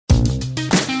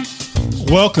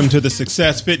Welcome to the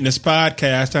Success Fitness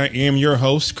Podcast. I am your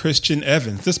host, Christian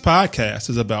Evans. This podcast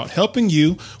is about helping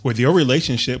you with your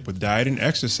relationship with diet and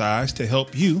exercise to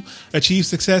help you achieve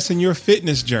success in your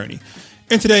fitness journey.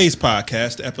 In today's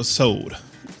podcast episode,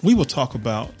 we will talk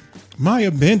about my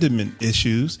abandonment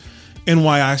issues and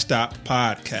why I stopped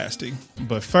podcasting.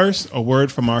 But first, a word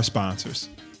from our sponsors.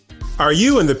 Are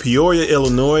you in the Peoria,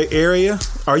 Illinois area?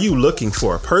 Are you looking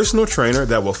for a personal trainer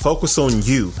that will focus on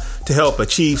you to help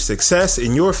achieve success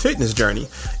in your fitness journey?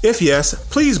 If yes,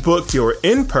 please book your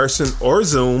in-person or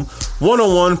Zoom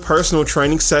one-on-one personal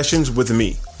training sessions with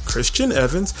me, Christian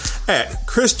Evans, at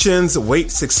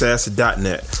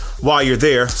christiansweightsuccess.net. While you're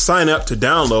there, sign up to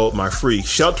download my free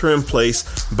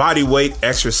shelter-in-place body weight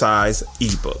exercise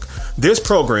ebook. This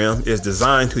program is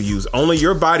designed to use only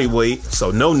your body weight,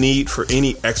 so no need for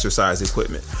any exercise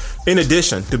equipment. In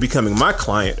addition to becoming my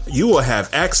client, you will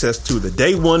have access to the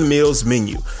Day One Meals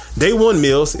menu. Day One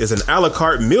Meals is an a la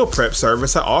carte meal prep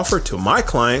service I offer to my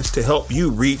clients to help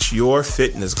you reach your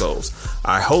fitness goals.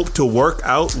 I hope to work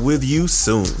out with you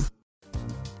soon.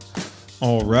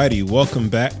 Alrighty, welcome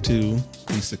back to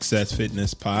the Success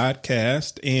Fitness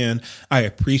Podcast, and I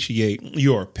appreciate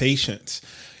your patience.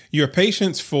 Your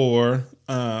patience for,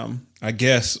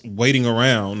 waiting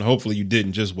around. Hopefully you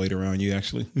didn't just wait around. You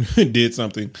actually did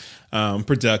something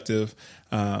productive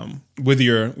with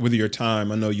your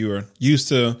time. I know you are used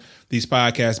to these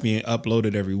podcasts being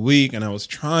uploaded every week, and I was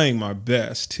trying my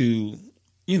best to,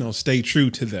 stay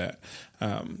true to that.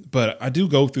 But I do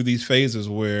go through these phases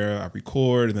where I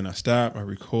record and then I stop, I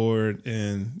record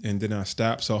and then I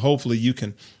stop. So hopefully you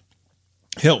can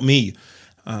help me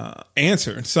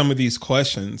answer some of these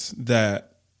questions that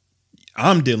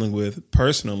I'm dealing with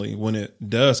personally when it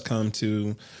does come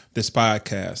to this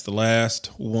podcast. The last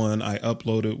one I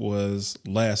uploaded was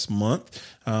last month,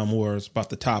 or it's about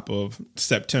the top of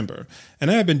September.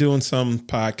 And I have been doing some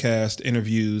podcast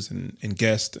interviews and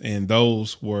guests, and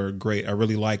those were great. I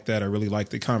really liked that. I really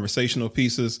liked the conversational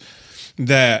pieces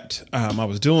that I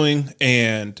was doing,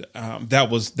 and that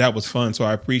was fun. So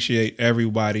I appreciate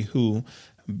everybody who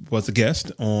was a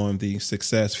guest on the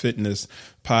Success Fitness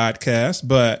Podcast.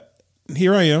 But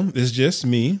here I am. It's just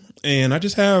me. And I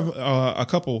just have a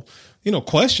couple,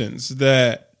 questions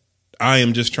that I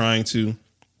am just trying to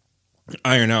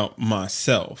iron out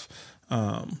myself.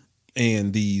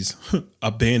 And these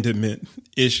abandonment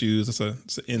issues, it's an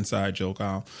inside joke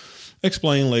I'll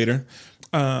explain later.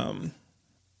 And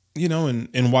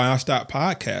why I stopped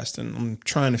podcasting. I'm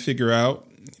trying to figure out,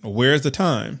 where's the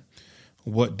time?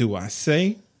 What do I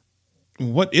say?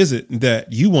 What is it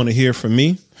that you want to hear from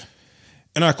me?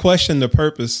 And I question the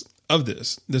purpose of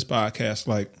this podcast.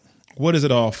 Like, what is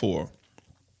it all for?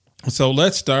 So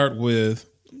let's start with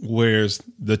where's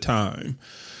the time?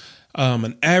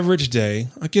 An average day,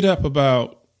 I get up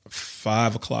about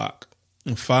 5 o'clock,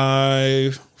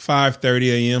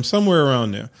 5:30 a.m., somewhere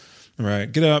around there. All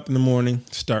right. Get up in the morning,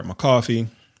 start my coffee,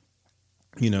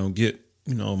 get,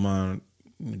 my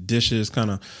dishes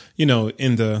kind of,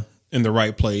 in the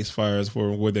right place as far as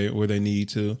for where they need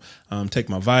to, take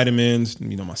my vitamins,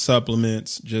 my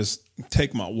supplements, just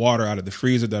take my water out of the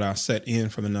freezer that I set in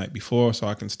for the night before so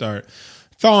I can start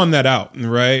thawing that out.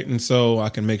 Right. And so I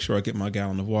can make sure I get my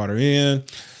gallon of water in.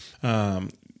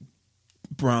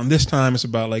 Around this time, it's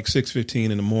about like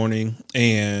 6:15 in the morning,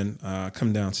 and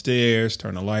come downstairs,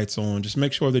 turn the lights on, just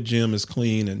make sure the gym is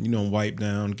clean and, wipe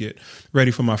down, get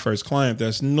ready for my first client.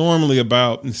 That's normally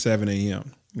about 7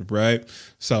 a.m. Right.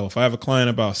 So if I have a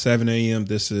client about 7 a.m.,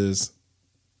 this is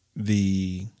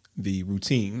the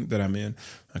routine that I'm in.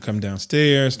 I come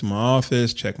downstairs to my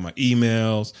office, check my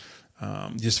emails,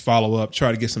 just follow up,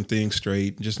 try to get some things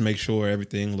straight, just make sure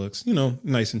everything looks,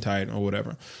 nice and tight or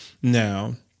whatever.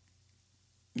 Now,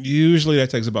 usually that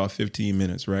takes about 15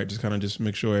 minutes, right? Just kind of just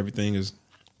make sure everything is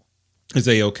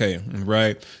A-okay,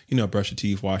 right? Brush your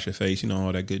teeth, wash your face,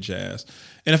 all that good jazz.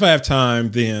 And if I have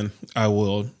time, then I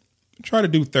will try to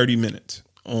do 30 minutes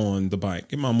on the bike,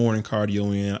 get my morning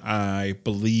cardio in. I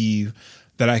believe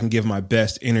that I can give my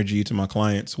best energy to my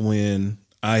clients when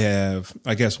I have,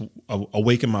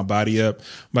 awakened my body up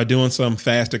by doing some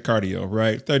fasted cardio,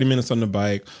 right? 30 minutes on the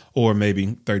bike, or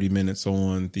maybe 30 minutes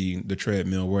on the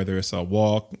treadmill, whether it's a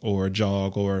walk or a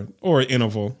jog or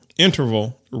an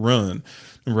interval run,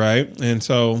 right? And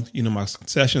so, my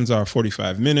sessions are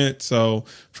 45 minutes. So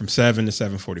from 7 to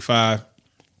 7:45,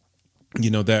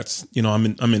 that's,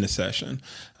 I'm in a session.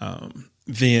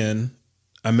 Then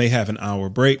I may have an hour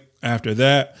break after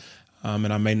that.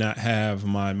 And I may not have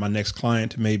my next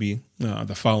client to maybe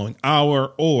the following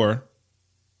hour or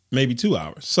maybe 2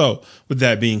 hours. So with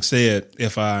that being said,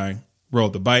 if I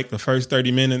rode the bike the first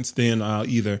 30 minutes. Then I'll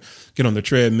either get on the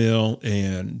treadmill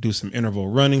and do some interval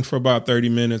running for about 30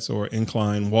 minutes or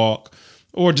incline walk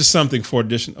or just something for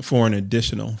an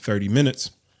additional 30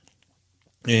 minutes.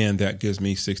 And that gives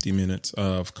me 60 minutes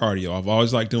of cardio. I've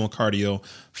always liked doing cardio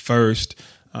first.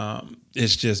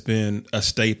 It's just been a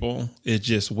staple. It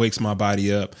just wakes my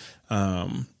body up.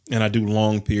 And I do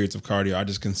long periods of cardio. I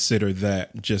just consider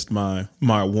that just my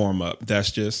warm up.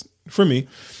 That's just for me.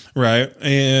 Right.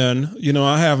 And,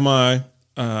 I have my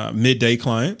midday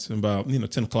clients about,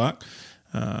 10 o'clock.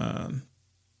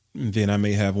 Then I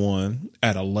may have one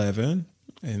at 11.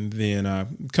 And then I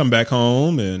come back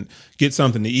home and get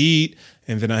something to eat.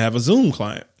 And then I have a Zoom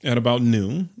client at about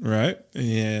noon. Right.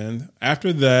 And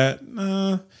after that,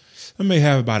 I may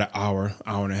have about an hour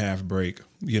and a half break,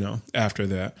 after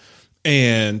that.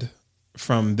 And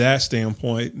from that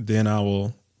standpoint, then I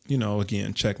will,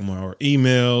 again, check more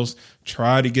emails,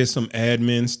 try to get some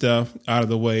admin stuff out of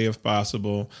the way if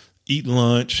possible, eat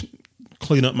lunch,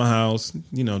 clean up my house,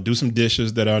 do some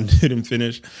dishes that I didn't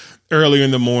finish earlier in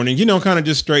the morning, kind of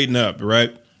just straighten up.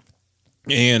 Right.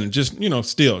 And just,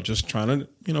 still just trying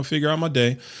to, figure out my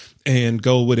day and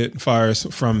go with it fires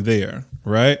from there.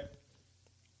 Right.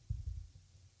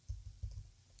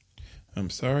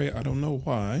 I'm sorry. I don't know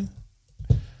why.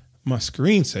 My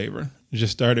screensaver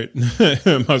just started. My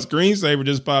screensaver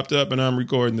just popped up, and I'm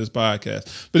recording this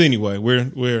podcast. But anyway, we're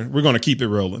going to keep it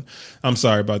rolling. I'm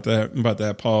sorry about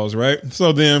that pause. Right.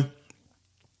 So then,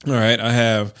 all right, I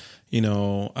have,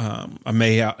 I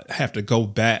may have to go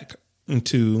back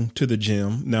to the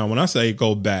gym. Now, when I say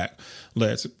go back,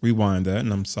 let's rewind that.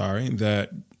 And I'm sorry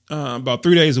that about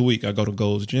 3 days a week, I go to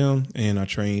Gold's Gym and I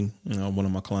train one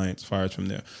of my clients fires from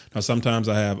there. Now, sometimes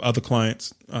I have other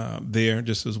clients there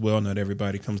just as well. Not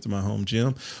everybody comes to my home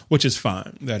gym, which is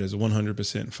fine. That is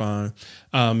 100% fine.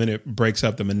 And it breaks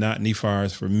up the monotony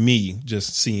fires for me,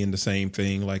 just seeing the same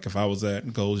thing. Like if I was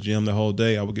at Gold's Gym the whole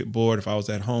day, I would get bored. If I was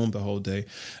at home the whole day,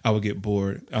 I would get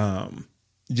bored.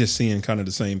 Just seeing kind of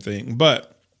the same thing.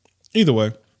 But either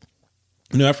way,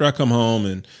 after I come home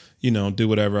and do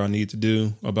whatever I need to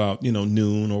do about,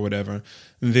 noon or whatever.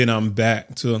 And then I'm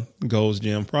back to Gold's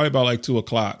Gym, probably about like 2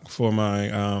 o'clock for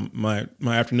my my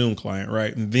afternoon client,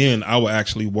 right? And then I will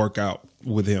actually work out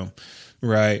with him,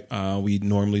 right? We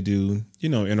normally do,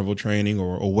 interval training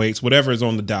or weights, whatever is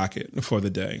on the docket for the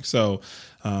day. So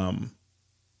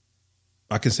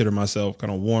I consider myself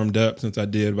kind of warmed up since I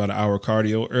did about an hour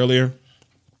cardio earlier.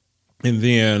 And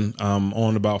then I'm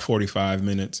on about 45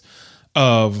 minutes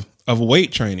of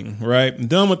weight training, right? I'm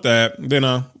done with that. Then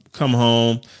I come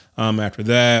home after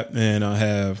that, and I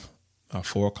have a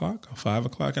 4 o'clock, a 5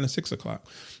 o'clock, and a 6 o'clock.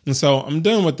 And so I'm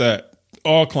done with that.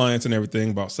 All clients and everything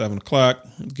about 7 o'clock,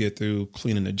 get through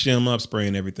cleaning the gym up,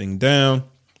 spraying everything down.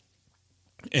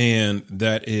 And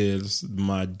that is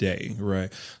my day,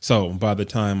 right? So by the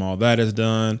time all that is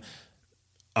done,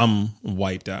 I'm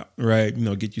wiped out, right?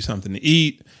 Get you something to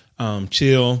eat,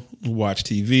 chill, watch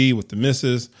TV with the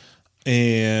missus.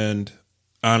 And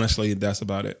honestly, that's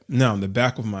about it. Now, in the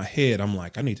back of my head, I'm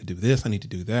like, I need to do this. I need to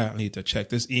do that. I need to check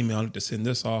this email. I need to send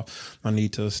this off. I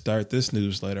need to start this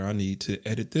newsletter. I need to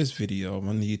edit this video.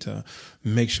 I need to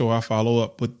make sure I follow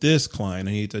up with this client.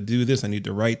 I need to do this. I need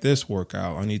to write this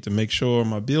workout. I need to make sure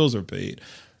my bills are paid.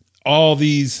 All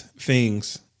these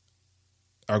things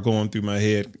are going through my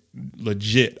head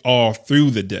legit all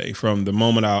through the day from the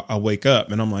moment I wake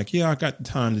up. And I'm like, yeah, I got the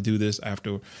time to do this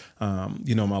after,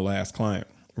 my last client.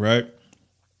 Right.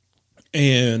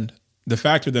 And the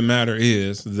fact of the matter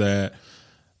is that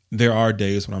there are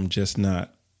days when I'm just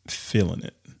not feeling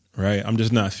it. Right. I'm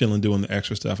just not feeling doing the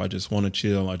extra stuff. I just want to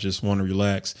chill. I just want to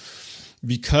relax,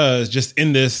 because just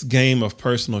in this game of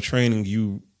personal training,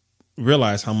 you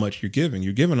realize how much you're giving.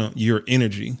 You're giving your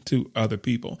energy to other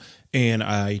people. And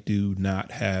I do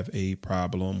not have a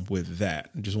problem with that.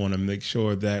 I just want to make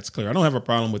sure that's clear. I don't have a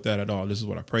problem with that at all. This is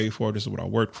what I pray for. This is what I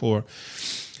work for.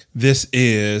 This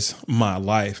is my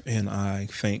life, and I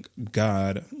thank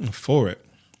God for it.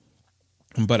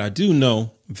 But I do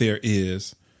know there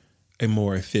is a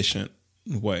more efficient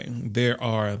way. There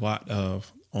are a lot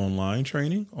of online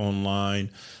training, online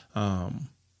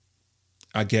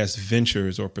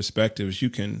ventures or perspectives you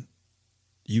can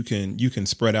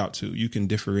spread out to. You can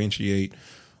differentiate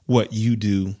what you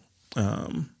do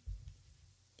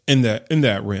in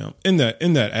that realm, in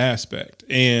that aspect.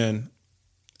 And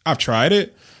I've tried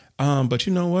it, but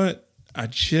you know what? I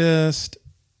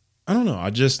don't know. I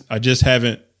just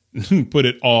haven't put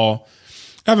it all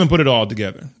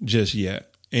together just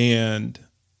yet, and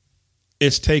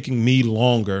it's taking me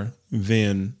longer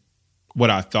than what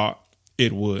I thought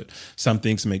it would. Some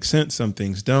things make sense, some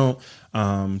things don't.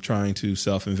 trying to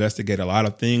self-investigate a lot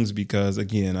of things because,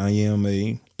 again, I am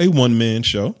a one-man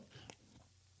show.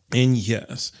 And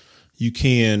yes, you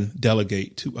can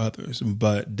delegate to others,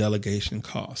 but delegation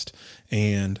cost.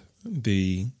 And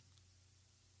the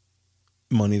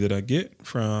money that I get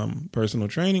from personal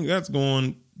training, that's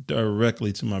going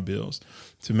directly to my bills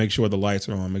to make sure the lights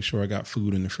are on, make sure I got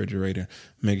food in the refrigerator,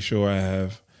 make sure I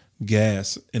have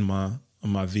gas in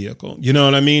my vehicle. You know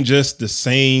what I mean? Just the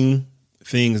same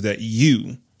things that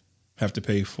you have to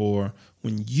pay for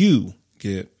when you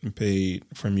get paid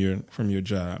from your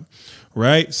job,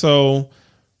 right? So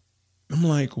I'm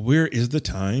like, where is the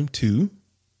time to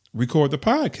record the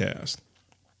podcast?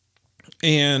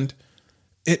 And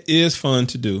it is fun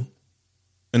to do,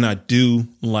 and I do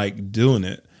like doing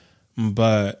it,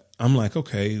 but I'm like,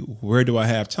 okay, where do I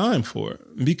have time for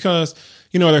it? Because,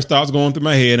 there's thoughts going through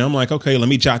my head, and I'm like, okay, let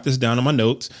me jot this down in my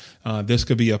notes. This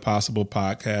could be a possible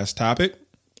podcast topic,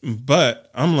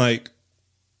 but I'm like,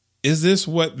 is this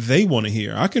what they want to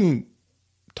hear? I can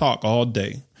talk all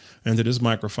day into this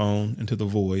microphone, into the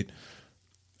void,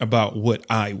 about what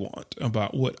I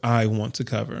want to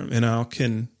cover. And I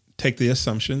can take the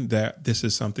assumption that this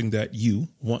is something that you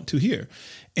want to hear.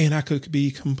 And I could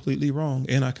be completely wrong,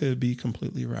 and I could be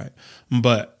completely right.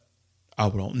 But I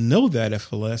won't know that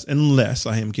unless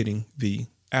I am getting the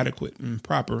adequate and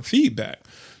proper feedback,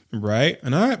 right?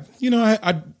 And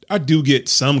I do get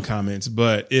some comments,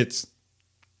 but it's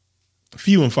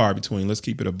few and far between. Let's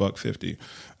keep it $1.50,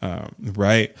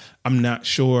 right? I'm not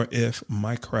sure if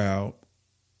my crowd,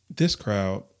 this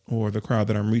crowd, or the crowd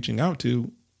that I'm reaching out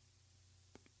to,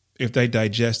 if they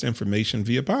digest information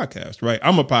via podcast, right?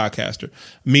 I'm a podcaster,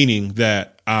 meaning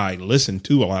that I listen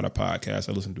to a lot of podcasts.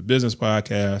 I listen to business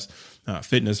podcasts,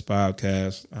 fitness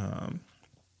podcasts,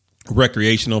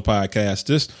 recreational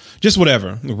podcasts, just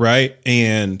whatever, right?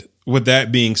 And with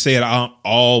that being said, I'll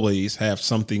always have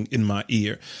something in my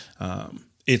ear.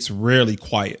 It's rarely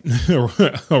quiet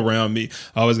around me.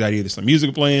 I always got either some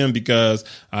music playing because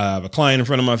I have a client in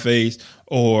front of my face,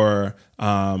 or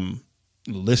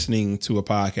listening to a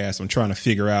podcast. I'm trying to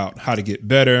figure out how to get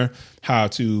better, how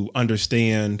to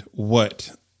understand what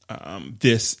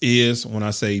this is. When I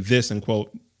say this, and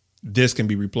quote, this can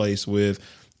be replaced with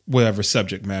whatever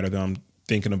subject matter that I'm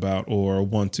thinking about or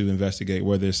want to investigate,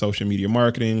 whether it's social media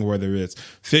marketing, whether it's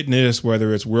fitness,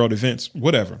 whether it's world events,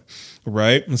 whatever.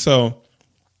 Right. And so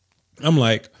I'm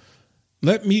like,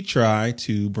 let me try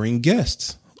to bring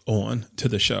guests on to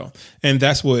the show. And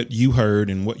that's what you heard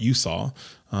and what you saw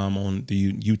on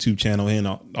the YouTube channel, and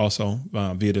also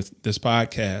via this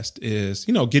podcast, is,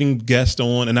 getting guests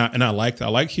on. And I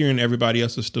like hearing everybody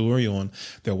else's story on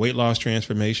their weight loss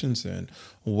transformations and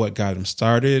what got them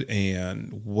started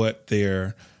and what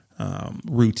their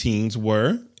routines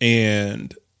were.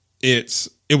 And it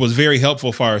was very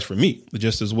helpful for me,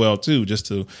 just as well too, just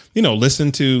to,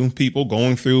 listen to people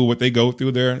going through what they go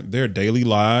through, their daily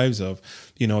lives of,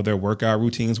 their workout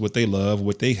routines, what they love,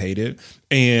 what they hated.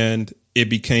 And it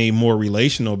became more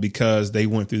relational because they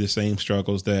went through the same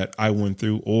struggles that I went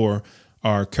through or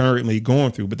are currently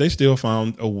going through, but they still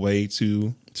found a way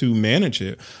to manage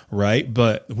it. Right.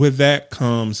 But with that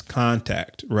comes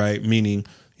contact, right? Meaning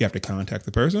you have to contact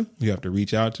the person, you have to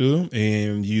reach out to them,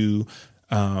 and you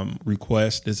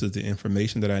request, this is the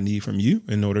information that I need from you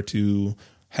in order to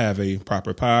have a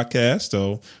proper podcast,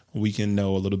 so we can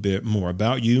know a little bit more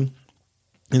about you,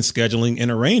 and scheduling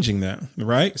and arranging that.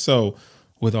 Right. So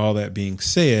with all that being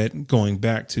said, going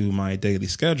back to my daily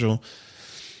schedule,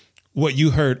 what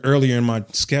you heard earlier in my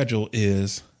schedule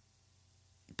is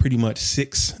pretty much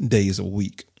 6 days a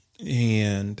week.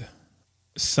 And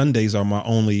Sundays are my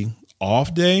only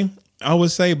off day, I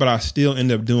would say, but I still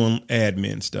end up doing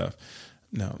admin stuff.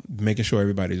 Now, making sure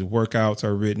everybody's workouts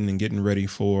are written and getting ready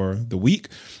for the week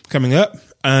coming up.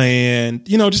 And,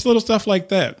 just little stuff like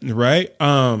that, right?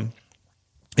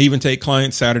 I even take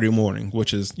clients Saturday morning,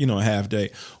 which is, a half day,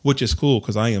 which is cool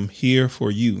because I am here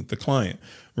for you, the client,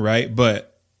 right?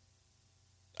 But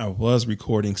I was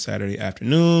recording Saturday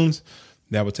afternoons.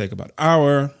 That would take about an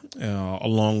hour,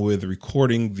 along with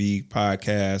recording the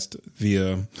podcast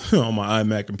via on my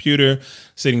iMac computer,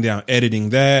 sitting down, editing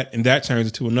that. And that turns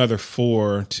into another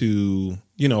 4 to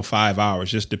 5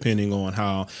 hours, just depending on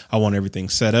how I want everything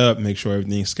set up, make sure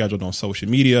everything's scheduled on social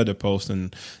media to post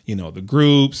in, the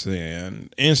groups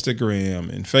and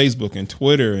Instagram and Facebook and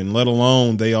Twitter, and let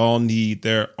alone they all need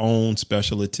their own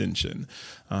special attention.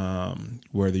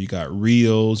 Whether you got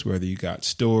reels, whether you got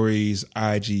stories,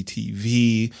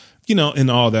 IGTV,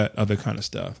 and all that other kind of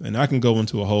stuff. And I can go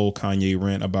into a whole Kanye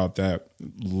rant about that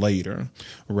later.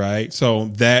 Right. So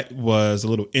that was a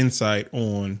little insight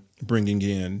on bringing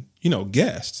in,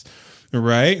 guests.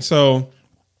 Right. So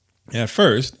at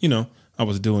first, I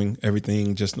was doing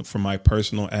everything just from my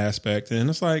personal aspect. And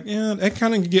it's like, yeah, that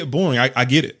kind of get boring. I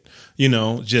get it,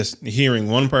 just hearing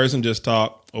one person just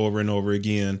talk over and over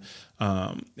again,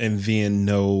 and then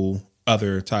no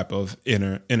other type of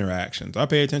interactions. I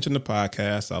pay attention to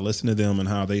podcasts. I listen to them and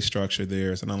how they structure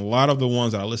theirs. And a lot of the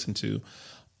ones that I listen to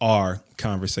are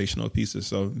conversational pieces.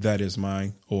 So that is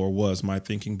was my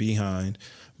thinking behind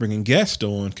bringing guests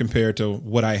on compared to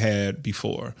what I had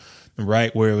before,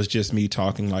 right? Where it was just me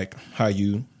talking like how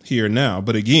you hear now.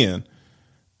 But again,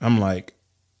 I'm like,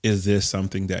 is this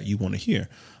something that you want to hear?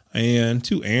 And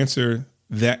to answer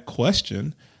that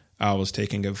question, I was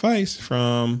taking advice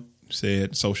from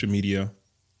said social media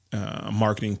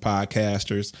marketing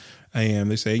podcasters,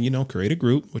 and they say, create a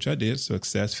group, which I did,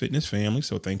 Success Fitness Family.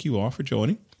 So thank you all for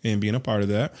joining and being a part of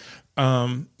that.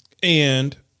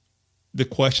 And the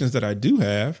questions that I do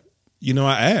have,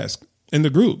 I ask in the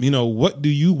group, what do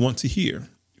you want to hear?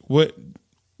 What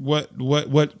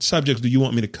subjects do you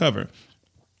want me to cover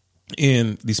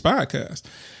in these podcasts?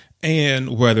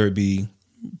 And whether it be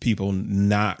people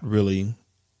not really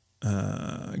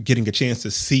getting a chance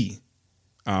to see,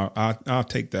 I'll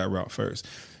take that route first.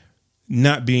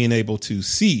 Not being able to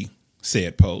see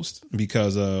said post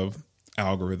because of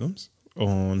algorithms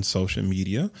on social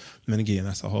media. And then again,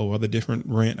 that's a whole other different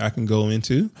rant I can go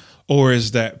into. Or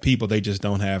is that people, they just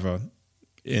don't have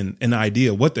an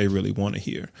idea what they really want to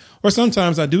hear. Or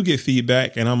sometimes I do get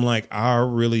feedback and I'm like, I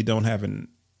really don't have an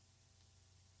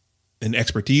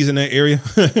expertise in that area,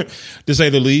 to say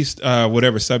the least,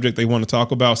 whatever subject they want to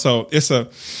talk about. So it's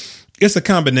a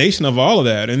combination of all of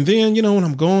that. And then, when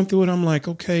I'm going through it, I'm like,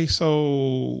 okay,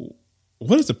 so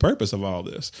what is the purpose of all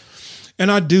this? And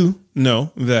I do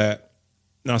know that,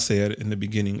 I said in the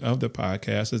beginning of the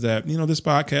podcast, is that, this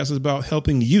podcast is about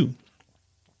helping you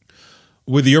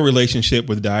with your relationship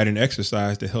with diet and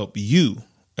exercise to help you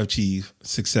achieve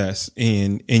success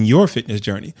in your fitness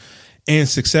journey. And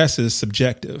success is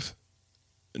subjective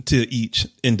to each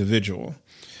individual,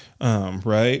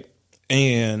 right?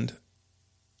 And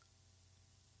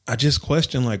I just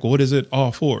question, like, what is it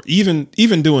all for? Even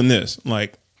doing this,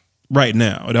 like right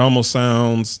now, it almost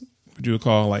sounds what you would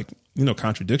call like,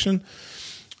 contradiction,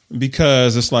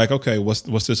 because it's like, okay, what's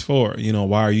this for?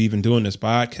 Why are you even doing this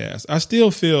podcast? I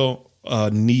still feel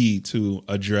a need to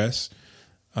address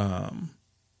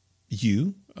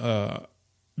you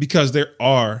because there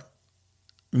are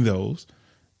those.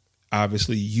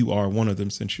 Obviously, you are one of them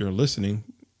since you're listening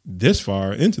this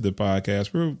far into the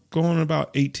podcast. We're going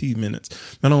about 18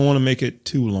 minutes. I don't want to make it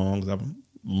too long because I've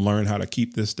learned how to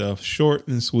keep this stuff short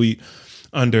and sweet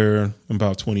under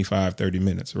about 25, 30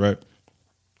 minutes, right?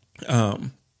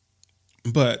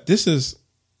 But this is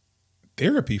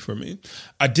therapy for me.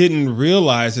 I didn't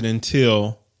realize it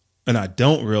and I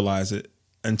don't realize it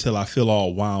until I feel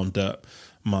all wound up.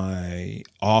 My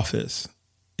office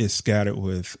is scattered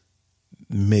with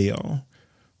mail,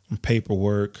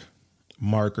 paperwork,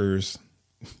 markers,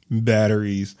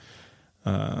 batteries,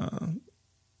 NASM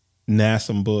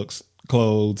books,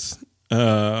 clothes,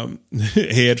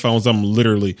 headphones. I'm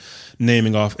literally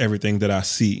naming off everything that I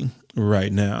see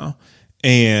right now.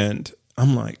 And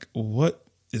I'm like, what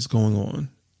is going on?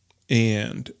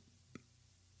 And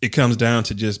it comes down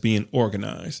to just being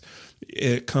organized.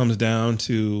 It comes down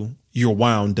to you're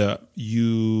wound up.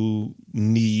 You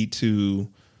need to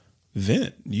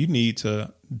vent. You need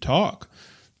to talk,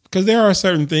 because there are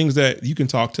certain things that you can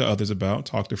talk to others about,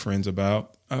 talk to friends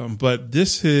about. But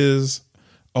this is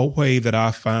a way that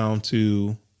I found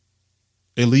to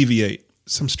alleviate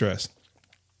some stress,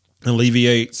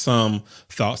 alleviate some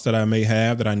thoughts that I may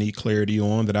have that I need clarity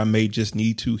on, that I may just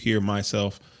need to hear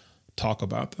myself talk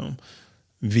about them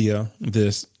via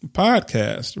this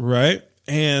podcast, right?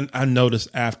 And I noticed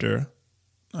after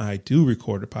I do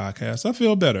record a podcast, I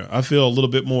feel better. I feel a little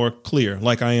bit more clear,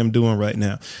 like I am doing right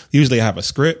now. Usually I have a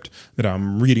script that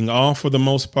I'm reading off for the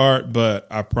most part, but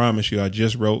I promise you, I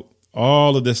just wrote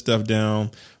all of this stuff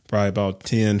down probably about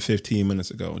 10, 15 minutes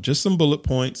ago. Just some bullet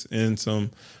points and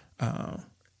some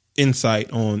insight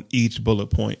on each bullet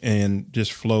point, and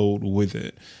just flowed with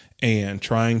it, and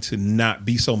trying to not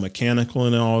be so mechanical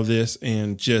in all of this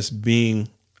and just being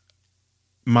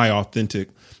my authentic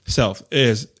self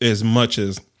as much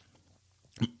as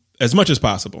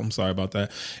possible. I'm sorry about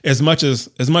that. As much as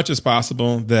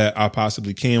possible that I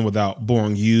possibly can without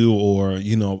boring you or,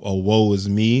 a woe is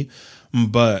me.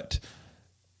 But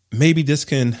maybe this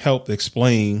can help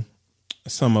explain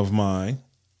some of my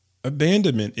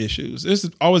abandonment issues. This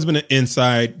has always been an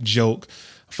inside joke,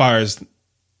 as far as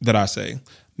that I say,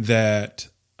 that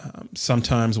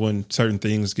sometimes when certain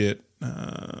things get,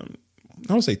 I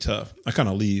would say tough, I kind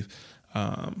of leave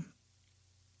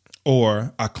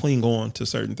or I cling on to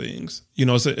certain things.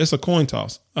 It's a coin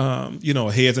toss.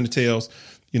 Heads and the tails.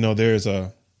 There's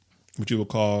what you would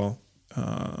call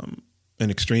an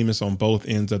extremist on both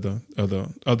ends of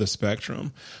the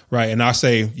spectrum, right? And I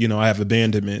say, I have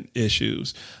abandonment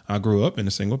issues. I grew up in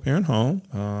a single parent home.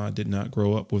 I did not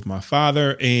grow up with my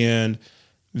father, and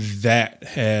that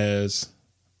has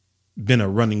been a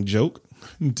running joke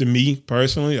to me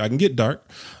personally. I can get dark.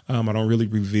 I don't really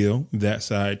reveal that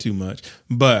side too much,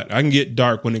 but I can get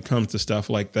dark when it comes to stuff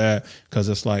like that, because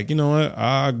it's like, what?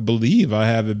 I believe I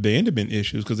have abandonment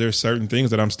issues because there's certain things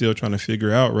that I'm still trying to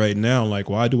figure out right now. Like,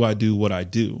 why do I do what I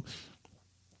do?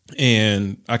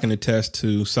 And I can attest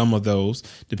to some of those,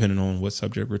 depending on what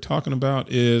subject we're talking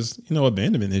about, is,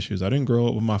 abandonment issues. I didn't grow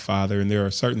up with my father, and there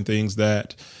are certain things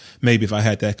that maybe if I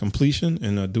had that completion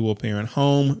in a dual parent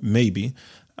home, maybe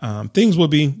things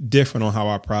would be different on how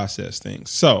I process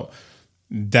things. So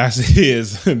that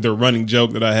is the running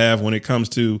joke that I have when it comes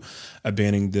to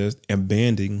abandoning this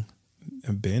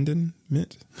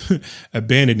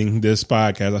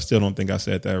podcast. I still don't think I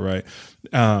said that right.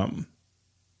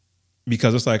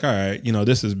 Because it's like, all right,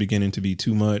 this is beginning to be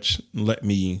too much. Let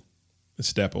me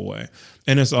step away.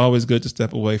 And it's always good to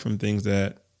step away from things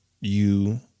that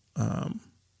you,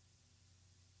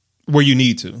 where you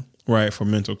need to, right, for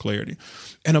mental clarity.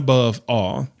 And above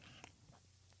all,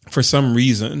 for some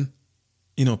reason,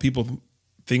 people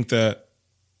think that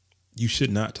you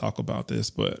should not talk about this,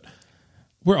 but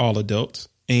we're all adults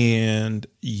and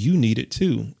you need it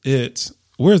too. It's,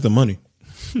 where's the money?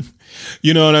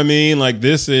 You know what I mean? Like,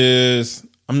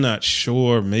 I'm not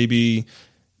sure, maybe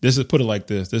put it like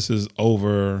this. This is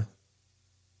over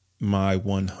my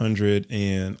 100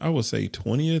 and I would say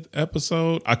 20th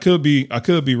episode. I could be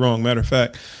wrong. Matter of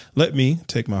fact, let me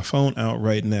take my phone out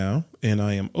right now, and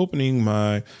I am opening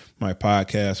my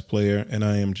podcast player, and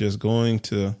I am just going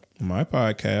to my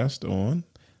podcast on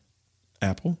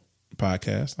Apple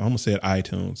Podcast. I almost said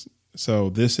iTunes. So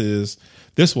this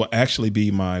will actually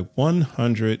be my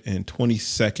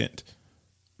 122nd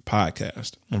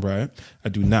podcast. All right. I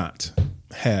do not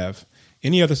have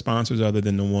any other sponsors other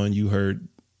than the one you heard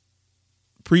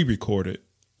pre-recorded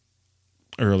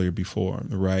earlier before,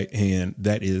 right? And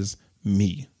that is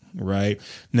me, right?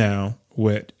 Now,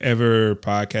 whatever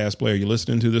podcast player you're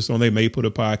listening to this on, they may put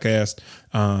a podcast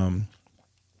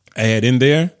ad in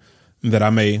there that I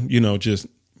may, just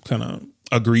kind of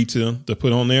agree to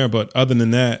put on there. But other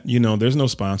than that, there's no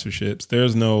sponsorships.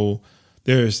 There's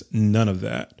none of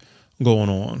that going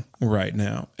on right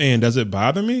now. And does it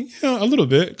bother me? Yeah, a little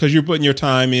bit, because you're putting your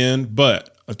time in,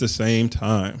 but at the same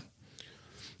time,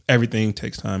 everything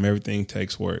takes time. Everything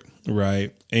takes work,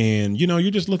 right? And,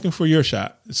 you're just looking for your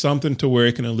shot, something to where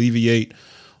it can alleviate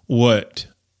what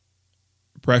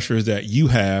pressures that you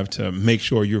have to make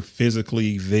sure you're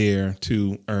physically there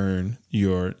to earn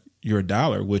your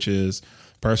dollar, which is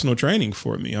personal training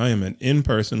for me. I am an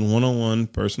in-person, one-on-one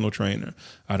personal trainer.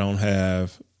 I don't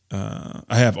have, I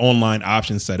have online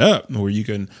options set up where you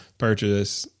can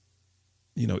purchase,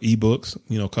 ebooks,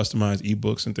 customized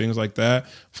ebooks and things like that,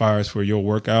 far as for your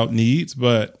workout needs.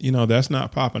 But, that's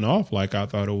not popping off like I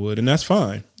thought it would. And that's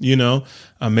fine.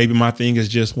 Maybe my thing is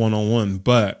just one-on-one,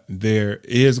 but there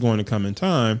is going to come in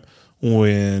time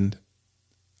when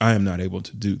I am not able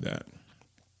to do that.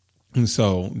 And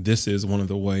so this is one of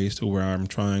the ways to where I'm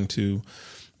trying to,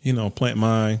 plant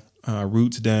my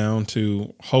roots down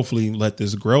to hopefully let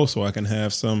this grow so I can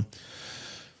have some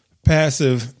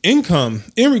passive income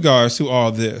in regards to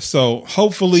all this. So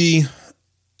hopefully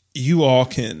you all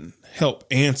can help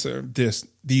answer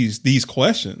these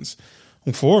questions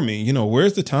for me.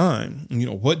 Where's the time?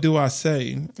 What do I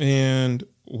say? And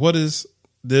what is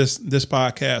this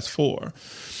podcast for?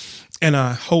 And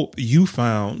I hope you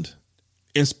found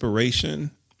inspiration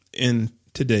in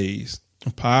today's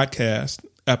podcast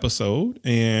episode,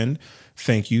 and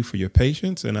thank you for your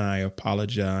patience. And I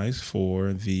apologize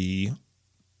for the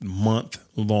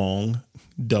month-long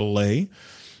delay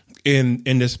in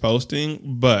this posting,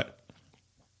 but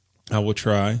I will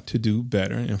try to do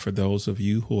better. And for those of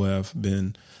you who have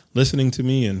been listening to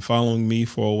me and following me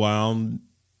for a while,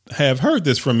 have heard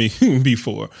this from me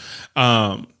before.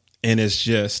 And it's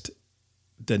just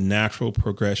the natural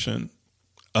progression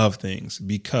of things,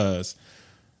 because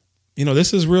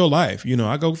this is real life.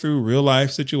 I go through real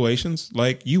life situations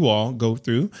like you all go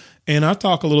through, and I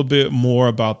talk a little bit more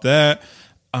about that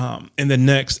in the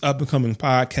next up and coming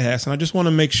podcast. And I just want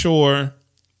to make sure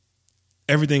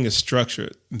everything is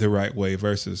structured the right way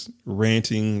versus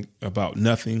ranting about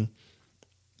nothing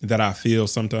that I feel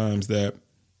sometimes that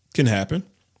can happen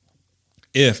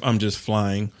if I'm just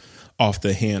flying off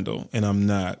the handle and I'm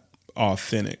not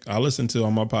authentic. I listen to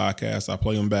on my podcast, I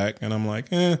play them back, and I'm like,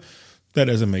 that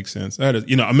doesn't make sense. That is,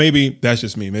 maybe that's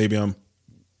just me. Maybe I'm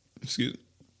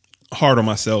hard on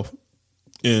myself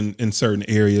in certain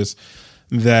areas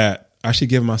that I should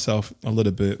give myself a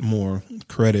little bit more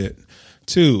credit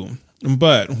to.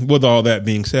 But with all that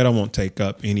being said, I won't take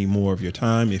up any more of your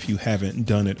time. If you haven't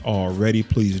done it already,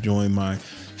 please join my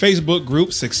Facebook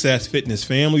group, Success Fitness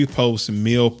Family. We post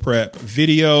meal prep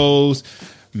videos,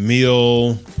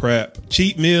 meal prep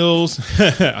cheat meals.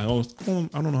 I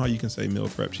don't know how you can say meal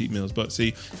prep cheat meals, but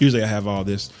see, usually I have all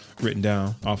this written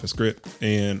down off a script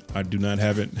and I do not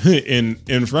have it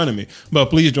in front of me. But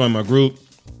please join my group.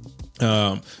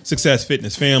 Success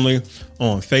Fitness Family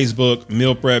on Facebook,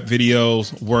 meal prep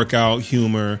videos, workout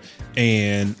humor,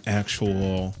 and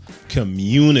actual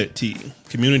community.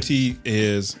 Community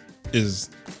is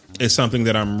something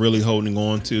that I'm really holding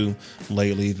on to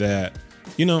lately, that,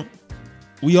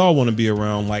 we all want to be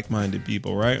around like-minded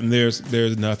people, right? And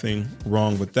there's nothing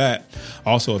wrong with that.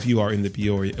 Also, if you are in the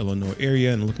Peoria, Illinois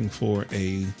area and looking for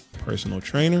a personal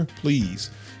trainer,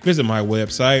 please visit my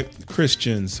website,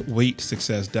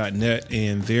 christiansweightsuccess.net,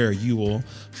 and there you will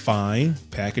find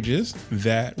packages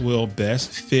that will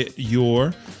best fit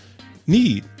your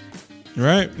need,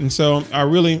 right? And so I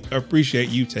really appreciate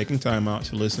you taking time out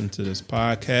to listen to this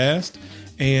podcast.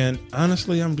 And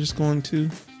honestly, I'm just going to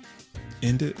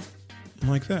end it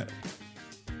like that.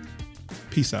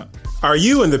 Peace out. Are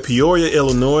you in the Peoria,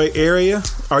 Illinois area?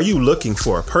 Are you looking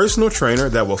for a personal trainer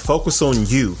that will focus on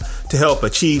you to help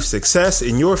achieve success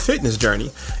in your fitness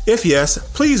journey? If yes,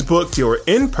 please book your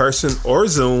in-person or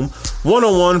Zoom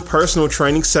one-on-one personal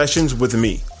training sessions with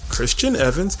me, Christian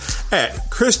Evans,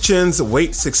 at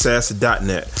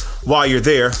christiansweightsuccess.net. While you're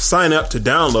there, sign up to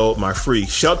download my free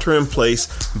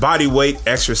shelter-in-place body weight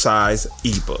exercise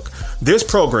ebook. This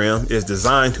program is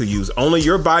designed to use only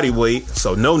your body weight,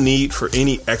 so no need for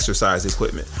any exercise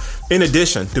equipment. In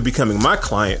addition to becoming my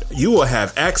client, you will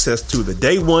have access to the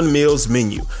Day One Meals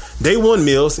menu. Day One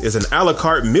Meals is an a la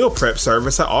carte meal prep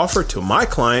service I offer to my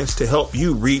clients to help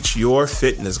you reach your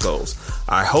fitness goals.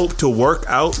 I hope to work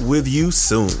out with you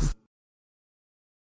soon.